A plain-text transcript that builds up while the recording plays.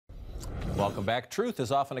Welcome back. Truth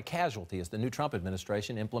is often a casualty as the new Trump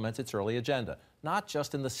administration implements its early agenda, not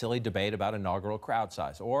just in the silly debate about inaugural crowd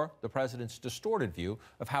size or the president's distorted view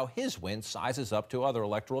of how his win sizes up to other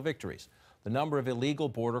electoral victories. The number of illegal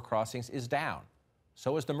border crossings is down.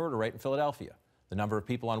 So is the murder rate in Philadelphia. The number of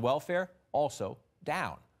people on welfare also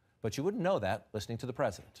down. But you wouldn't know that listening to the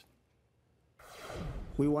president.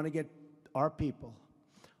 We want to get our people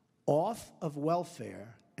off of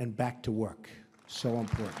welfare and back to work. So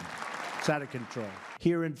important. It's out of control.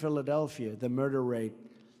 Here in Philadelphia, the murder rate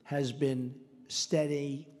has been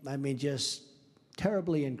steady, just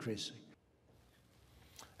terribly increasing.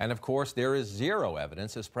 And of course, there is zero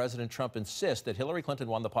evidence, as President Trump insists, that Hillary Clinton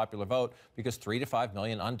won the popular vote because 3 to 5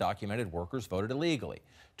 million undocumented workers voted illegally.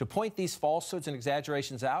 To point these falsehoods and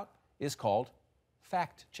exaggerations out is called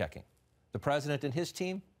fact-checking. The president and his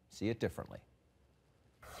team see it differently.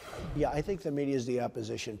 Yeah, I think the media is the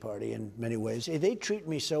opposition party in many ways. They treat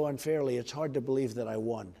me so unfairly, it's hard to believe that I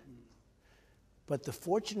won. But the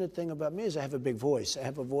fortunate thing about me is I have a big voice. I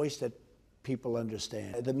have a voice that people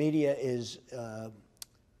understand. The media is a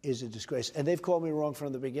disgrace, and they've called me wrong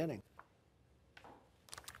from the beginning.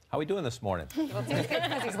 How are we doing this morning? Well, it's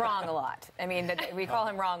because he's wrong a lot. We call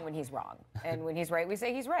him wrong when he's wrong, and when he's right, we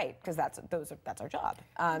say he's right, because that's our job.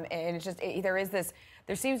 And it's just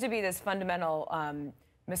there seems to be this fundamental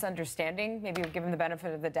misunderstanding. Maybe we give him the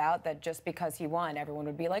benefit of the doubt that just because he won, everyone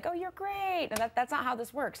would be like, "Oh, you're great." And that's not how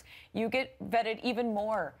this works. You get vetted even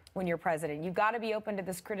more when you're president. You've got to be open to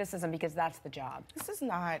this criticism because that's the job. This is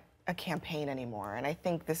not a campaign anymore, and I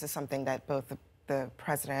think this is something that both the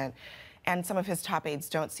president and some of his top aides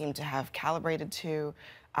don't seem to have calibrated to.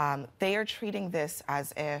 They are treating this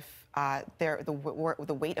as if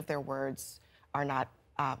the weight of their words are not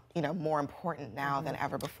more important now than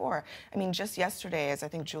ever before. Just yesterday, as I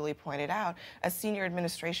think Julie pointed out, a senior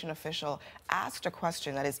administration official asked a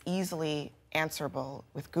question that is easily answerable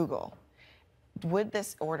with Google. Would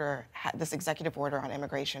this order, this executive order on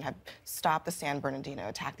immigration, have stopped the San Bernardino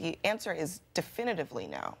attack? The answer is definitively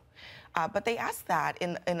no. But they asked that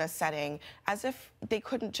in a setting as if they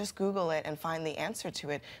couldn't just Google it and find the answer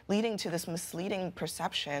to it, leading to this misleading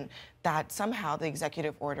perception that somehow the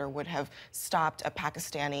executive order would have stopped a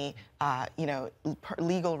Pakistani,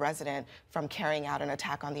 legal resident from carrying out an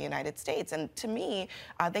attack on the United States. And to me,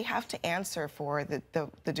 they have to answer for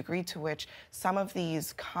the degree to which some of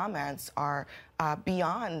these comments are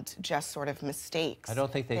beyond just sort of mistakes. I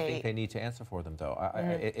don't think they think they need to answer for them, though.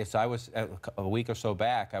 I was a week or so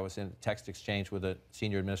back, I was in text exchange with a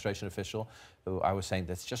senior administration official who I was saying,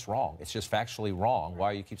 that's just wrong. It's just factually wrong.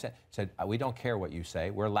 Why you keep saying? Said, we don't care what you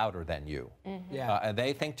say. We're louder than you. And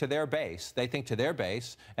they think to their base. They think to their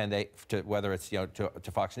base, and whether it's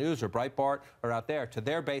to Fox News or Breitbart or out there, to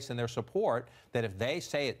their base and their support, that if they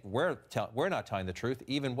say it, we're not telling the truth.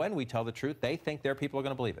 Even when we tell the truth, they think their people are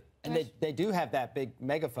going to believe it. And they do have that big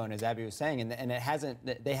megaphone, as Abby was saying, and they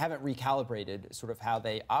haven't recalibrated sort of how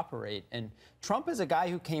they operate. And Trump is a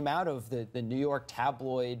guy who came out of the New York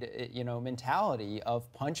tabloid, mentality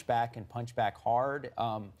of punch back and punch back hard.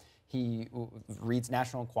 He reads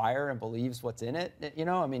National Enquirer and believes what's in it.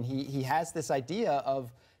 He has this idea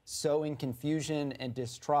of sowing confusion and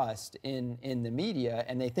distrust in the media,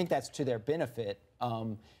 and they think that's to their benefit.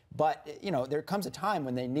 But there comes a time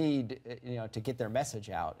when they need, to get their message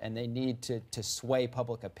out, and they need to sway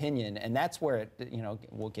public opinion, and that's where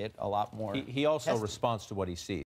it, will get a lot more. He also responds to what he sees.